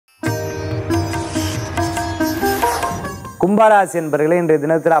கும்பராசி என்பவர்களே இன்றைய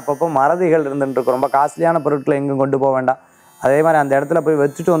தினத்தில் அப்பப்போ மறதிகள் இருந்துட்டு இருக்கும். ரொம்ப காஸ்ட்லியான பொருட்களை எங்கும் கொண்டு போக வேண்டாம். அதே மாதிரி அந்த இடத்துல போய்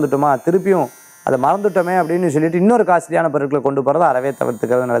வச்சுட்டு வந்துட்டோமா திருப்பியும் அதை மறந்துட்டோமே அப்படின்னு சொல்லிட்டு இன்னொரு காஸ்ட்லியான பொருட்களை கொண்டு போகிறது அறவே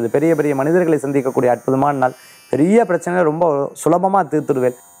தவிர்த்துக்கிறது நல்லது. பெரிய பெரிய மனிதர்களை சந்திக்கக்கூடிய அற்புதமான நாள். பெரிய பிரச்சனை ரொம்ப சுலபமாக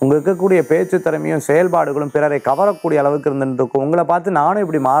தீர்த்துடுவேன். உங்களுக்கு இருக்கக்கூடிய பேச்சு திறமையும் செயல்பாடுகளும் பிறரை கவரக்கூடிய அளவுக்கு இருந்துட்டு இருக்கும். உங்களை பார்த்து நானும்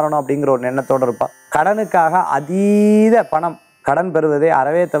இப்படி மாறணும் அப்படிங்கிற ஒரு எண்ணத்தோடு இருப்பான். கடனுக்காக அதீத பணம் கடன் பெறுவதை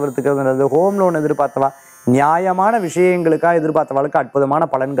அறவே தவிர்த்துக்கிறது நல்லது. ஹோம் லோன் எதிர்பார்த்தவா நியாயமான விஷயங்களுக்காக எதிர்பார்த்தவளுக்கு அற்புதமான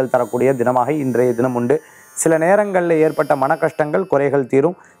பலன்கள் தரக்கூடிய தினமாக இன்றைய தினம் உண்டு. சில நேரங்களில் ஏற்பட்ட மன கஷ்டங்கள் குறைகள்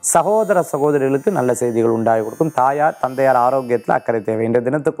தீரும். சகோதர சகோதரிகளுக்கு நல்ல செய்திகள் உண்டாகி கொடுக்கும். தாயார் தந்தையார் ஆரோக்கியத்தில் அக்கறை தேவை. இன்றைய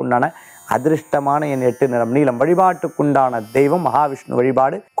தினத்துக்குண்டான அதிர்ஷ்டமான என் 8 நிறம் நீளம். வழிபாட்டுக்குண்டான தெய்வம் மகாவிஷ்ணு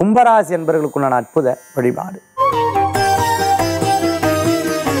வழிபாடு. கும்பராசி என்பவர்களுக்குண்டான அற்புத வழிபாடு.